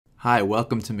Hi,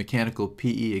 welcome to Mechanical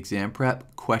PE Exam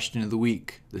Prep Question of the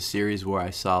Week, the series where I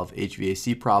solve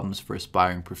HVAC problems for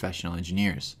aspiring professional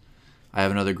engineers. I have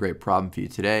another great problem for you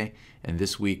today, and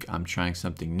this week I'm trying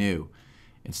something new.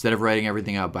 Instead of writing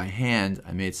everything out by hand,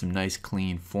 I made some nice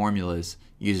clean formulas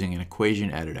using an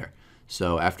equation editor.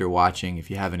 So after watching,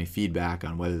 if you have any feedback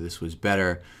on whether this was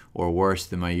better or worse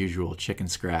than my usual chicken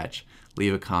scratch,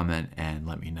 leave a comment and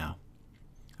let me know.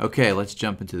 Okay, let's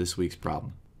jump into this week's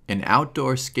problem. An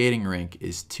outdoor skating rink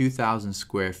is 2,000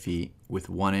 square feet with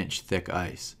 1-inch thick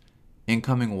ice.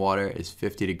 Incoming water is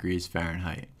 50 degrees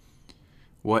Fahrenheit.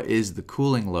 What is the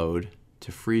cooling load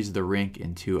to freeze the rink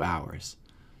in 2 hours?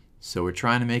 So we're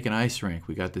trying to make an ice rink.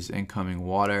 We got this incoming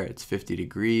water, it's 50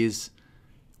 degrees.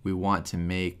 We want to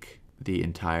make the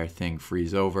entire thing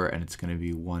freeze over, and it's going to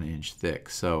be 1 inch thick.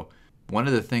 So one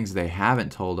of the things they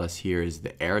haven't told us here is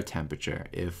the air temperature.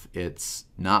 If it's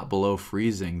not below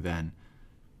freezing, then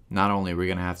not only are we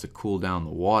going to have to cool down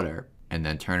the water and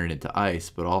then turn it into ice,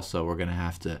 but also we're going to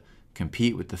have to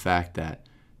compete with the fact that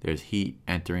there's heat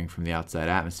entering from the outside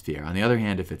atmosphere. On the other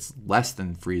hand, if it's less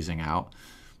than freezing out,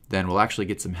 then we'll actually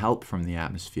get some help from the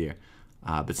atmosphere.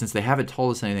 But since they haven't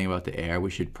told us anything about the air,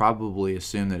 we should probably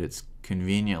assume that it's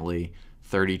conveniently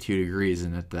 32 degrees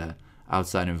and that the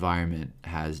outside environment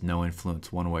has no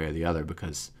influence one way or the other,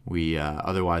 because we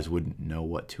otherwise wouldn't know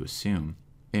what to assume.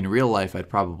 In real life, I'd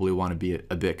probably want to be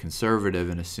a bit conservative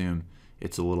and assume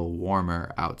it's a little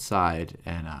warmer outside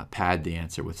and pad the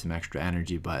answer with some extra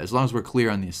energy. But as long as we're clear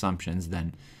on the assumptions,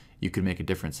 then you could make a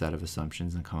different set of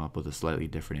assumptions and come up with a slightly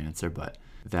different answer. But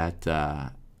that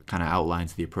kind of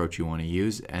outlines the approach you want to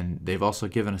use. And they've also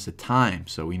given us a time,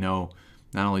 so we know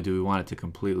not only do we want it to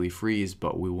completely freeze,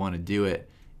 but we want to do it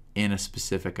in a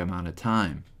specific amount of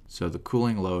time. So the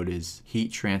cooling load is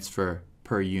heat transfer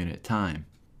per unit time.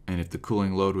 And if the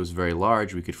cooling load was very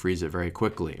large, we could freeze it very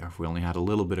quickly. Or if we only had a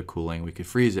little bit of cooling, we could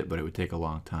freeze it, but it would take a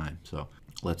long time. So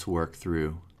let's work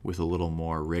through with a little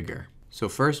more rigor. So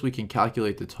first we can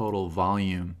calculate the total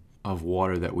volume of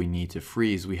water that we need to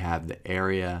freeze. We have the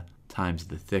area times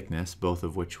the thickness, both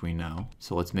of which we know.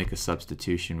 So let's make a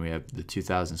substitution. We have the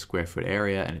 2,000 square foot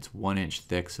area, and it's 1 inch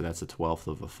thick, so that's 1/12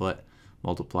 of a foot.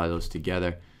 Multiply those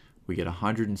together. We get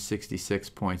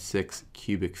 166.6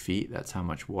 cubic feet. That's how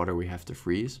much water we have to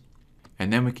freeze.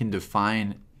 And then we can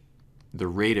define the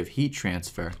rate of heat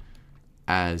transfer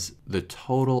as the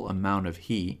total amount of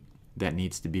heat that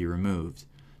needs to be removed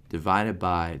divided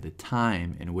by the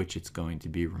time in which it's going to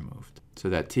be removed. So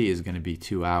that T is going to be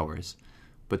 2 hours.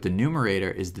 But the numerator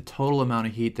is the total amount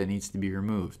of heat that needs to be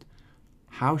removed.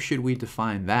 How should we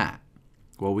define that?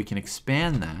 Well, we can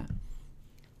expand that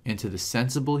into the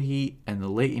sensible heat and the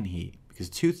latent heat,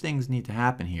 because two things need to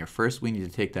happen here. First, we need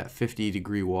to take that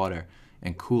 50-degree water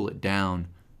and cool it down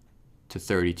to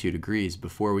 32 degrees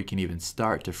before we can even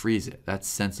start to freeze it. That's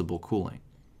sensible cooling.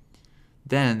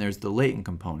 Then there's the latent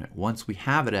component. Once we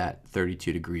have it at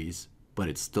 32 degrees, but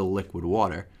it's still liquid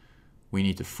water, we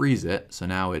need to freeze it. So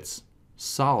now it's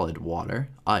solid water,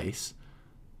 ice,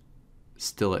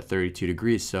 still at 32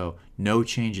 degrees. So no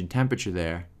change in temperature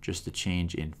there, just a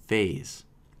change in phase.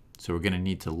 So we're going to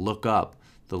need to look up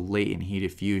the latent heat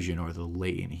of fusion, or the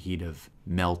latent heat of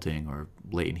melting, or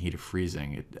latent heat of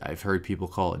freezing. I've heard people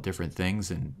call it different things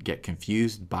and get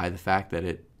confused by the fact that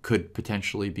it could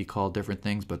potentially be called different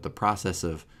things, but the process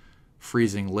of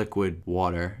freezing liquid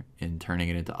water and turning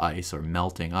it into ice, or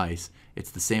melting ice, it's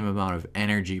the same amount of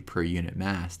energy per unit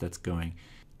mass that's going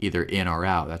either in or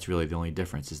out. That's really the only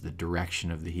difference, is the direction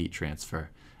of the heat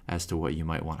transfer as to what you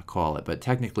might want to call it. But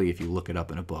technically, if you look it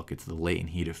up in a book, it's the latent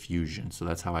heat of fusion. So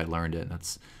that's how I learned it, and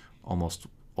that's almost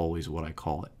always what I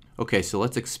call it. Okay, so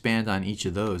let's expand on each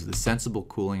of those. The sensible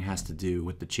cooling has to do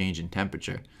with the change in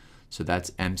temperature. So that's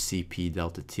mCp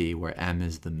delta T, where m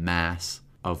is the mass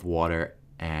of water,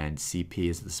 and Cp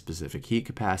is the specific heat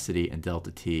capacity, and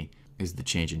delta T is the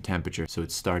change in temperature. So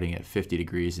it's starting at 50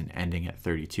 degrees and ending at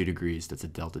 32 degrees. That's a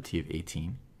delta T of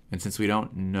 18. And since we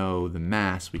don't know the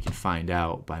mass, we can find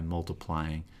out by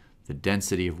multiplying the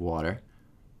density of water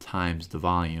times the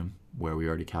volume, where we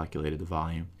already calculated the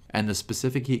volume. And the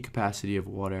specific heat capacity of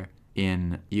water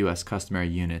in US customary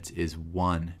units is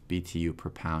 1 BTU per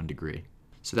pound degree.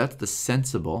 So that's the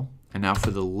sensible. And now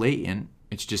for the latent,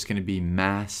 it's just going to be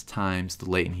mass times the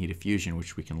latent heat of fusion,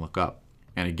 which we can look up.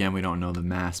 And again, we don't know the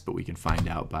mass, but we can find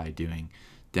out by doing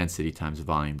density times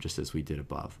volume, just as we did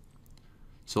above.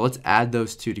 So let's add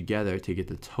those two together to get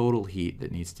the total heat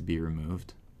that needs to be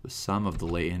removed, the sum of the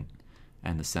latent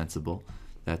and the sensible.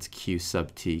 That's Q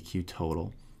sub T, Q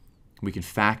total. We can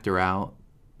factor out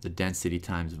the density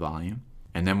times volume,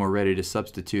 and then we're ready to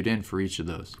substitute in for each of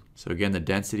those. So again, the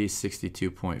density is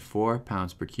 62.4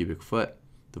 pounds per cubic foot.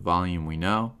 The volume we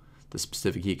know. The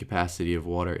specific heat capacity of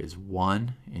water is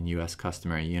 1 in US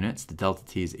customary units. The delta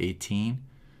T is 18.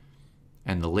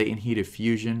 And the latent heat of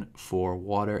fusion for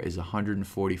water is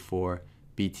 144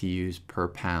 BTUs per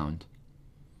pound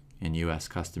in US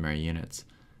customary units.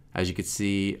 As you can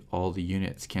see, all the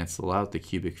units cancel out. The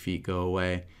cubic feet go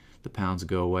away, the pounds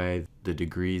go away, the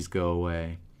degrees go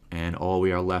away, and all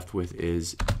we are left with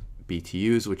is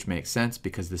BTUs, which makes sense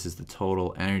because this is the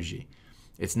total energy.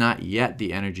 It's not yet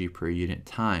the energy per unit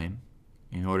time.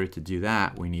 In order to do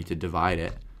that, we need to divide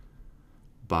it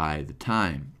by the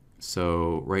time.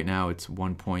 So right now it's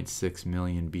 1.6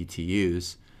 million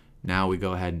BTUs. Now we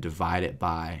go ahead and divide it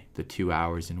by the 2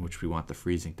 hours in which we want the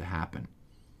freezing to happen.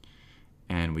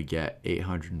 And we get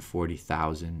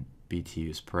 840,000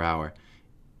 BTUs per hour.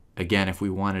 Again, if we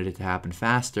wanted it to happen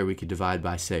faster, we could divide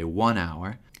by, say, 1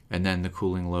 hour, and then the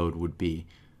cooling load would be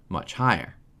much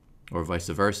higher. Or vice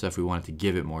versa, if we wanted to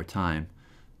give it more time,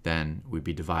 then we'd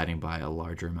be dividing by a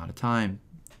larger amount of time.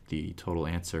 The total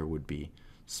answer would be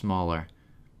smaller,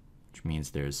 which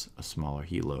means there's a smaller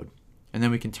heat load. And then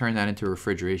we can turn that into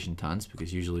refrigeration tons,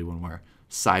 because usually when we're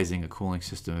sizing a cooling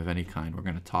system of any kind, we're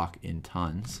going to talk in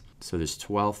tons. So there's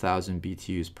 12,000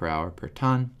 BTUs per hour per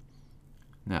ton,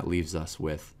 and that leaves us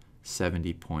with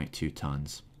 70.2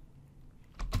 tons.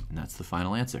 And that's the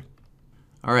final answer.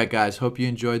 All right, guys, hope you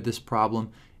enjoyed this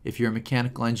problem. If you're a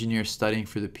mechanical engineer studying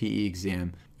for the PE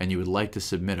exam and you would like to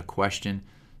submit a question,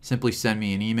 simply send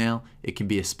me an email. It can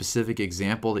be a specific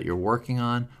example that you're working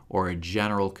on, or a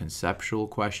general conceptual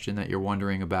question that you're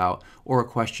wondering about, or a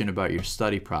question about your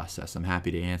study process. I'm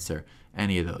happy to answer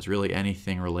any of those, really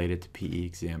anything related to PE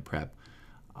exam prep.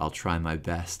 I'll try my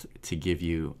best to give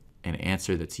you an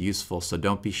answer that's useful, so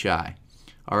don't be shy.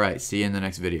 All right, see you in the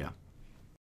next video.